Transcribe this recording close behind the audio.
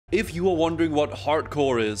If you are wondering what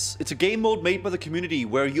hardcore is, it's a game mode made by the community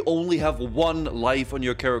where you only have one life on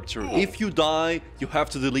your character. If you die, you have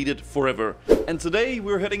to delete it forever. And today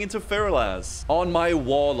we're heading into Ferrelas on my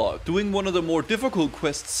Warlock, doing one of the more difficult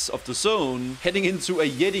quests of the zone, heading into a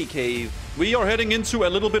Yeti cave. We are heading into a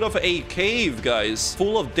little bit of a cave, guys,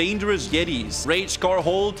 full of dangerous Yetis. Rage Scar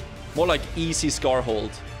Hold, more like easy Scar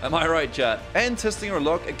Hold. Am I right, chat? And testing our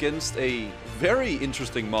luck against a very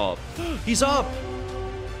interesting mob. He's up!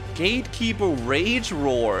 Gatekeeper Rage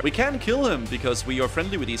Roar. We can't kill him because we are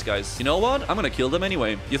friendly with these guys. You know what? I'm gonna kill them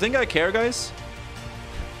anyway. You think I care, guys?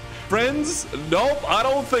 Friends? Nope, I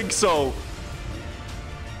don't think so.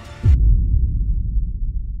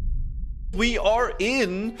 We are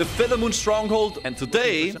in the Feathermoon Stronghold, and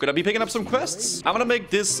today I'm gonna be picking up some quests. I'm gonna make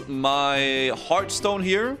this my Hearthstone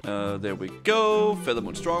here. There we go.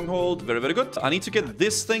 Feathermoon Stronghold. Very, very good. I need to get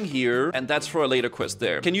this thing here, and that's for a later quest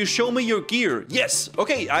there. Can you show me your gear? Yes.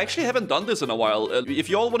 Okay, I actually haven't done this in a while. If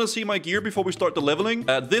you all want to see my gear before we start the leveling,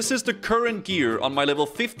 this is the current gear on my level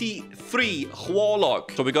 53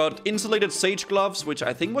 Warlock. So we got insulated sage gloves, which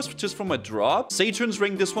I think was just from a drop. Saturn's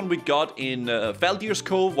ring, this one we got in Valdir's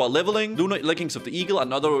Cove while leveling. Lunar Leggings of the Eagle,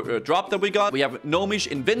 another drop that we got. We have Gnomish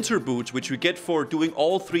Inventor Boots, which we get for doing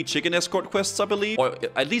all 3 chicken escort quests, I believe, or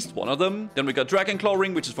at least one of them. Then we got Dragon Claw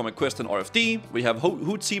Ring, which is from a quest in RFD. We have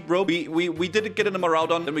Hootseep Rope. We did get in a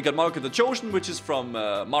Maraudon. Then we got Mark of the Chosen, which is from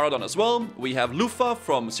Maraudon as well. We have Lufa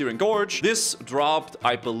from Syrian Gorge. This dropped,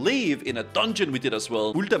 I believe, in a dungeon we did as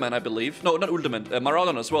well. Uldaman, I believe. No, not Uldaman.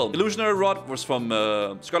 Maraudon as well. Illusionary Rod was from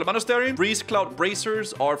Scarlet Monastery. Breeze Cloud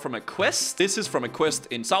Bracers are from a quest. This is from a quest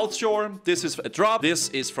in South Shore. This is a drop. This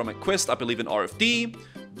is from a quest, I believe, in RFD.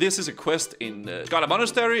 This is a quest in Scarlet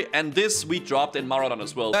Monastery, and this we dropped in Maraudon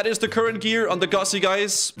as well. That is the current gear on the Gussie,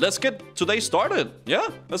 guys. Let's get today started. Yeah,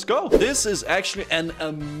 let's go. This is actually an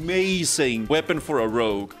amazing weapon for a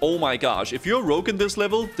rogue. Oh my gosh. If you're a rogue in this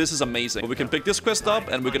level, this is amazing. But we can pick this quest up,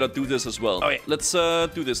 and we're gonna do this as well. Okay, let's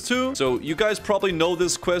do this too. So you guys probably know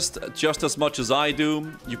this quest just as much as I do.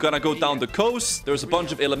 You're gonna go down the coast. There's a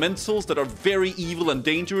bunch of elementals that are very evil and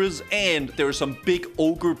dangerous, and there are some big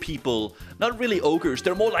ogre people. Not really ogres,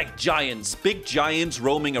 they're more like giants. Big giants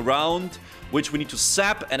roaming around, which we need to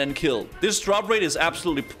sap and then kill. This drop rate is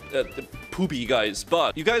absolutely poopy, guys.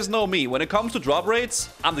 But you guys know me. When it comes to drop rates,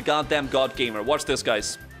 I'm the goddamn god gamer. Watch this,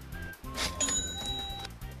 guys.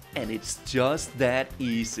 And it's just that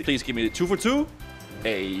easy. Please give me the 2 for 2.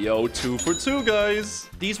 Hey, yo, 2 for 2, guys.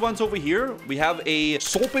 These ones over here, we have a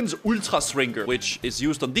Sorpin's Ultra Shrinker, which is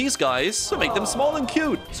used on these guys to make them small and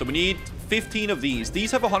cute. So we need 15 of these.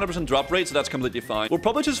 These have a 100% drop rate, so that's completely fine. We'll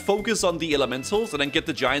probably just focus on the elementals and then get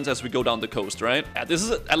the giants as we go down the coast, right? Yeah, this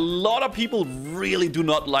is a lot of people really do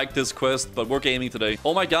not like this quest, but we're gaming today.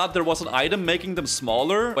 Oh my god, there was an item making them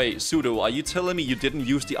smaller. Wait, Pseudo, are you telling me you didn't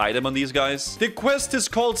use the item on these guys? The quest is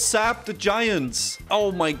called Sap the Giants.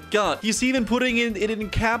 Oh my god. He's even putting it in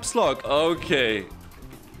caps lock. Okay.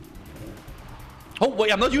 Oh,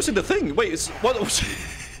 wait, I'm not using the thing. Wait, it's... What?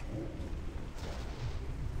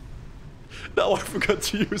 Now I forgot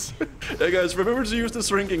to use it. Hey guys, remember to use the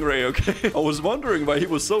shrinking ray, okay? I was wondering why he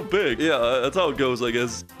was so big. Yeah, that's how it goes, I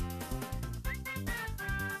guess.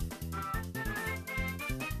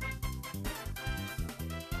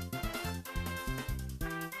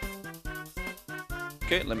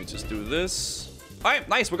 Okay, let me just do this. Alright,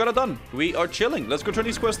 nice, we got it done. We are chilling. Let's go turn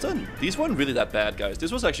these quests in. These weren't really that bad, guys.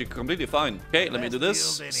 This was actually completely fine. Okay, let me do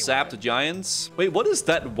this. Sap the giants. Wait, what is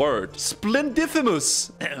that word?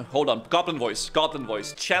 Splendifimus. Hold on, goblin voice, goblin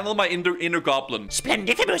voice. Channel my inner goblin.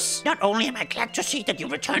 Splendifimus! Not only am I glad to see that you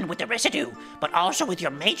returned with the residue, but also with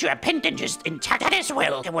your major appendages intact as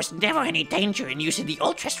well. There was never any danger in using the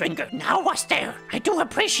Ultra Shrinker. Now was there? I do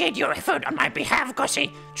appreciate your effort on my behalf,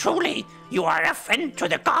 Gussie. Truly, you are a friend to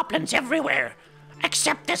the goblins everywhere.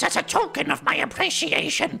 Accept this as a token of my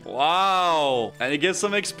appreciation. Wow. And you get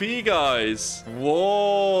some XP, guys.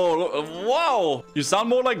 Whoa. Wow. You sound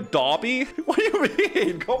more like Dobby. What do you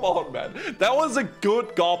mean? Come on, man. That was a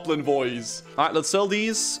good goblin voice. All right, let's sell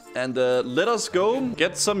these and let us go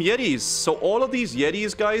get some Yetis. So all of these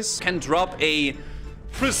Yetis, guys, can drop a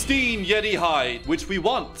pristine Yeti hide, which we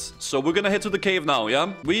want. So we're gonna head to the cave now,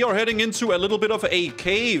 yeah? We are heading into a little bit of a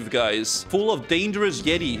cave, guys, full of dangerous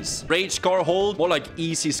Yetis. Rage Scar Hold, more like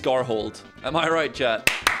easy Scar Hold. Am I right,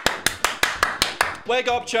 chat? Wake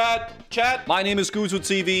up, chat. Chat. My name is Guzu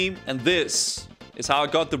TV, and this is how I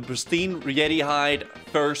got the pristine Yeti hide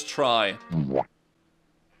first try.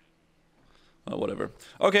 Whatever.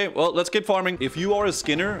 Okay, well, let's get farming. If you are a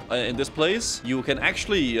skinner in this place, you can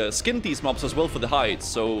actually skin these mobs as well for the hides.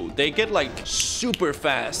 So they get like super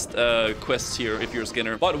fast quests here if you're a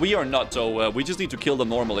skinner. But we are not, so we just need to kill them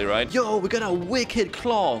normally, right? Yo, we got a wicked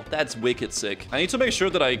claw. That's wicked sick. I need to make sure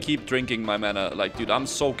that I keep drinking my mana. Like, dude, I'm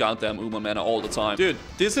so goddamn Uma mana all the time. Dude,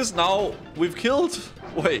 this is now... We've killed...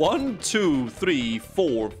 Wait, 1, 2, 3,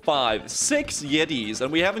 4, 5, 6 Yetis,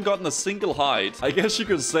 and we haven't gotten a single hide. I guess you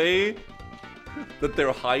could say that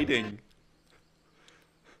they're hiding.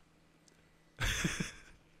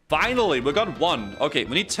 Finally, we got 1. Okay,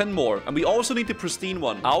 we need 10 more. And we also need the pristine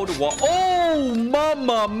one. Oh,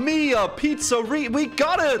 mamma mia, pizzeria. We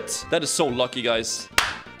got it. That is so lucky, guys.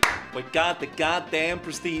 We got the goddamn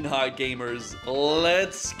pristine hide, gamers.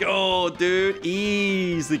 Let's go, dude.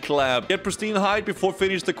 Easy clap. Get pristine hide before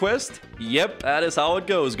finish the quest? Yep, that is how it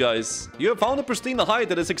goes, guys. You have found a pristine hide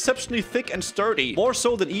that is exceptionally thick and sturdy. More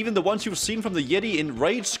so than even the ones you've seen from the Yeti in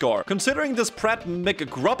Rage Scar. Considering this Pratt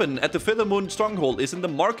McGrubbin at the Feathermoon Stronghold is in the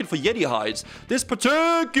market for Yeti hides, this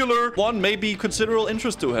particular one may be considerable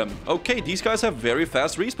interest to him. Okay, these guys have very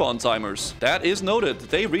fast respawn timers. That is noted.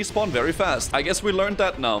 They respawn very fast. I guess we learned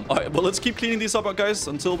that now. Alright, well, let's keep cleaning these up, guys,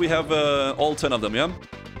 until we have all 10 of them, yeah?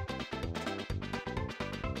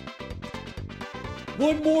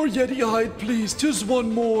 One more Yeti hide, please. Just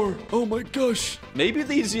one more. Oh my gosh. Maybe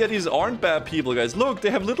these Yetis aren't bad people, guys. Look, they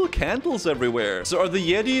have little candles everywhere. So are the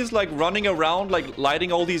Yetis, like, running around, like,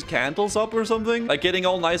 lighting all these candles up or something? Like, getting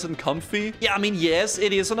all nice and comfy? Yeah, I mean, yes,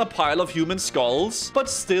 it is on a pile of human skulls. But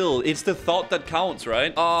still, it's the thought that counts,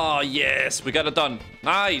 right? Oh, yes. We got it done.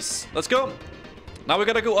 Nice. Let's go. Now we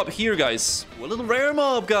gotta go up here, guys. A little rare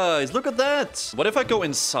mob, guys. Look at that. What if I go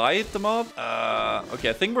inside the mob?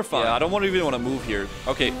 Okay, I think we're fine. Yeah, I don't even want to move here.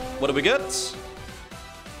 Okay, what do we get?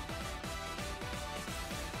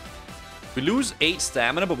 We lose 8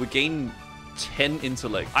 stamina, but we gain 10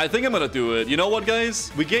 intellect. I think I'm gonna do it. You know what,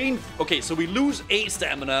 guys? We gain... Okay, so we lose 8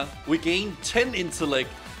 stamina. We gain 10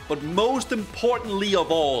 intellect. But most importantly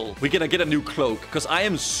of all, we're gonna get a new cloak. Because I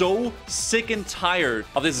am so sick and tired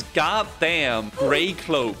of this goddamn gray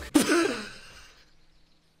cloak.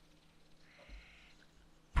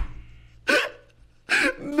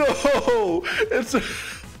 No! It's...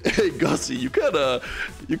 Hey, Gussie, you kinda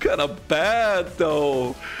bad,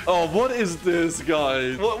 though. Oh, what is this,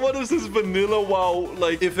 guys? What is this vanilla WoW?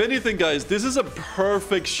 Like, if anything, guys, this is a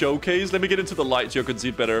perfect showcase. Let me get into the light so you can see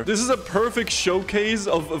it better. This is a perfect showcase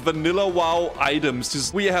of vanilla WoW items.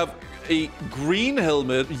 Just, we have a green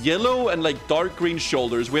helmet, yellow and, like, dark green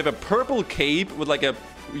shoulders. We have a purple cape with, like, a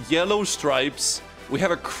yellow stripes. We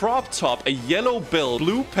have a crop top, a yellow belt,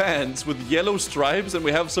 blue pants with yellow stripes, and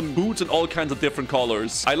we have some boots in all kinds of different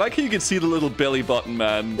colors. I like how you can see the little belly button,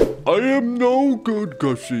 man. I am no good,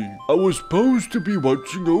 Gussie. I was supposed to be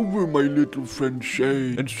watching over my little friend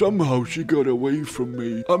Shay, and somehow she got away from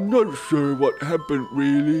me. I'm not sure what happened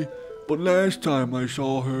really, but last time I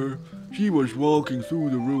saw her, she was walking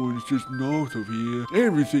through the ruins just north of here.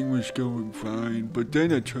 Everything was going fine, but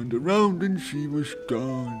then I turned around and she was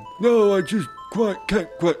gone. No, I just can't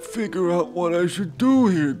quite figure out what I should do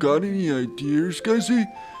here. Got any ideas, Gussie?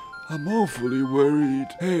 I'm awfully worried.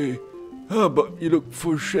 Hey, how about you look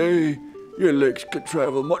for Shay? Your legs could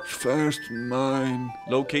travel much faster than mine.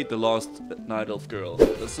 Locate the lost night elf girl.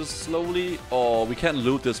 Let's just slowly... Oh, we can't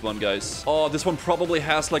loot this one, guys. Oh, this one probably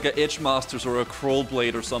has like a Edge Masters or a Crow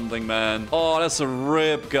Blade or something, man. Oh, that's a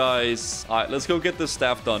rip, guys. All right, let's go get this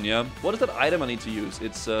staff done, yeah? What is that item I need to use?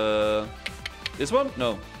 It's, this one?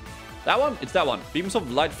 No. That one? It's that one. Beams of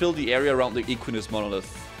light fill the area around the Equinus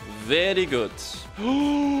monolith. Very good.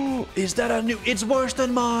 Is that a new... It's worse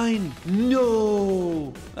than mine.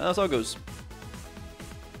 No. That's how it goes.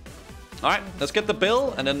 All right, let's get the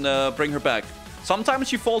bell and then bring her back. Sometimes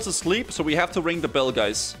she falls asleep, so we have to ring the bell,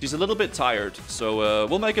 guys. She's a little bit tired, so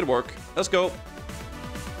we'll make it work. Let's go.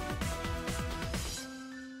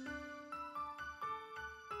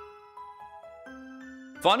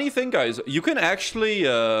 Funny thing, guys, you can actually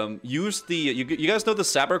use the... You guys know the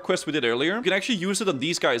Saber quest we did earlier? You can actually use it on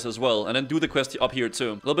these guys as well, and then do the quest up here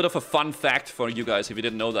too. A little bit of a fun fact for you guys if you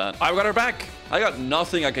didn't know that. I got her back. I got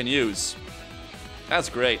nothing I can use. That's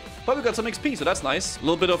great. But we got some XP, so that's nice. A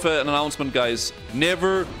little bit of an announcement, guys.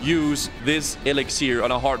 Never use this elixir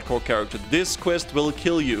on a hardcore character. This quest will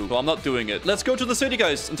kill you, so I'm not doing it. Let's go to the city,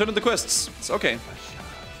 guys, and turn in the quests. It's okay.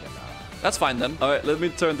 That's fine, then. All right, let me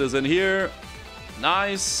turn this in here.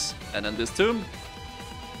 Nice. And then this too.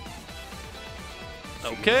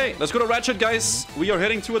 Okay, let's go to Ratchet, guys. We are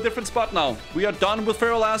heading to a different spot now. We are done with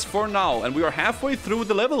Feral Ass for now, and we are halfway through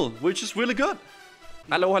the level, which is really good.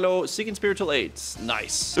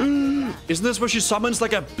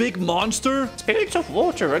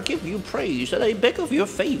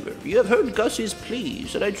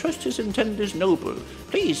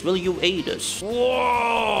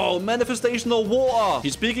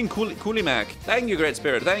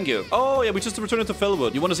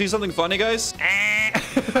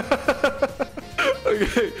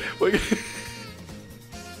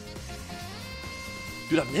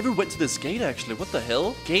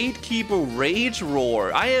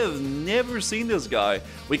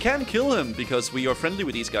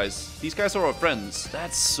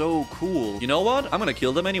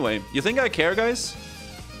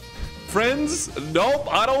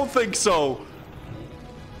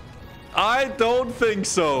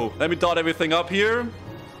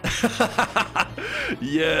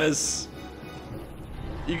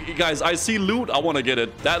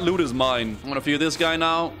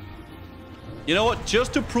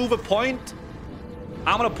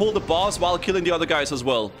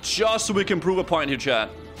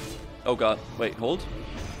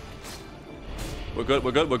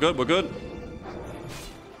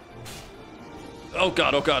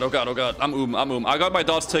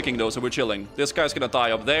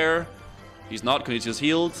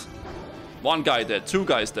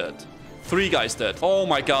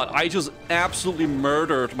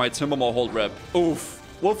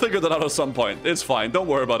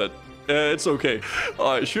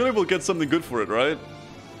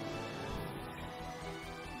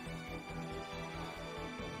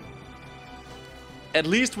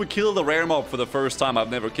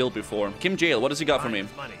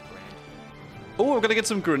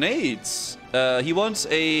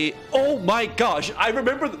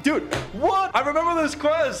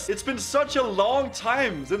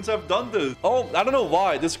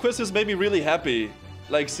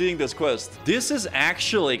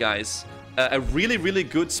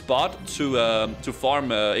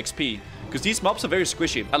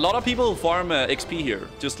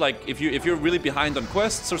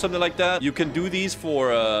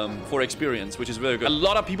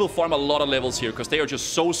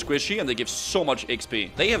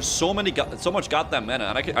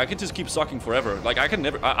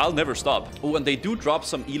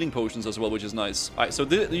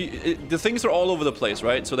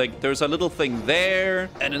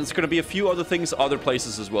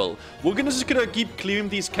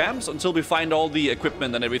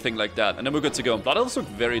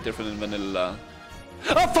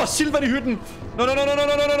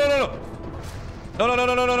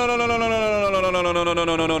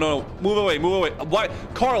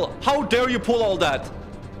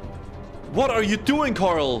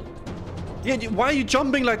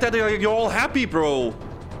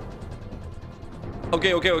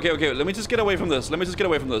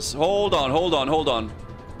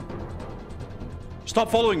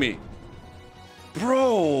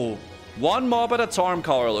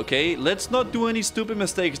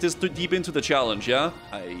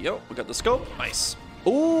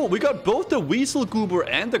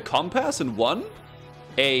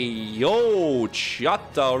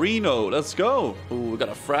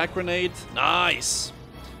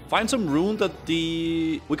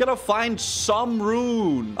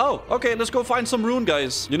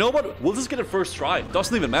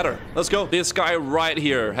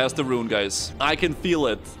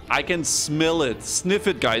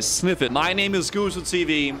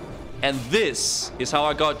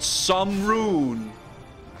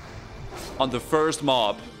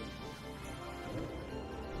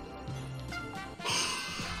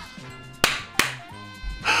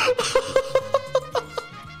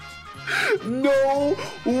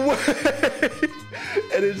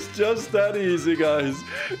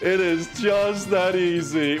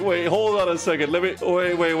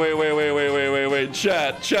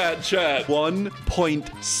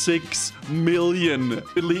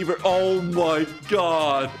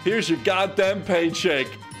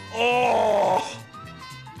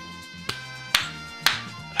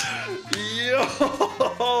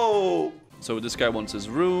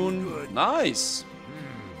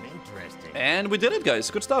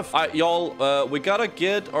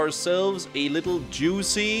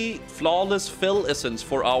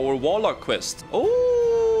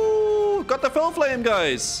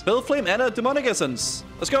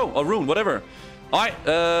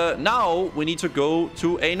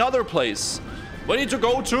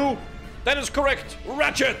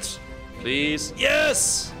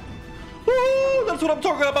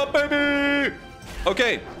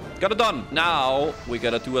 got it done. Now, we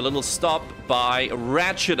gotta do a little stop by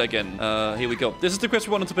Ratchet again. Here we go. This is the quest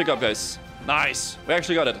we wanted to pick up, guys. Nice. We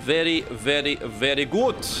actually got it. Very, very, very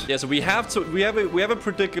good. Yeah, so we have a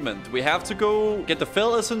predicament. We have to go get the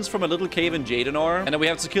Fel Essence from a little cave in Jadenar, and then we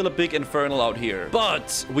have to kill a big Infernal out here.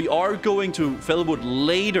 But we are going to Felwood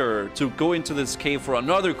later to go into this cave for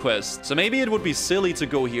another quest. So maybe it would be silly to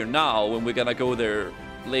go here now when we're gonna go there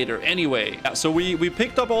later anyway. Yeah, so we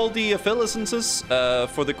picked up all the Fel Essences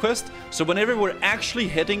for the quest. So whenever we're actually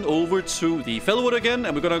heading over to the Felwood again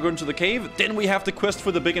and we're gonna go into the cave, then we have the quest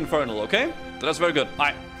for the big Infernal, okay? So that's very good. All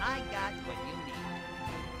right. I got what you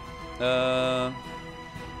need.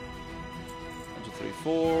 1, 2, 3,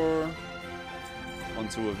 4. 1,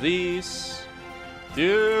 2 of these.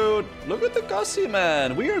 Dude, look at the Gussie,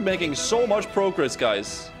 man. We are making so much progress,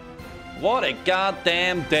 guys. What a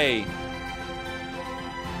goddamn day.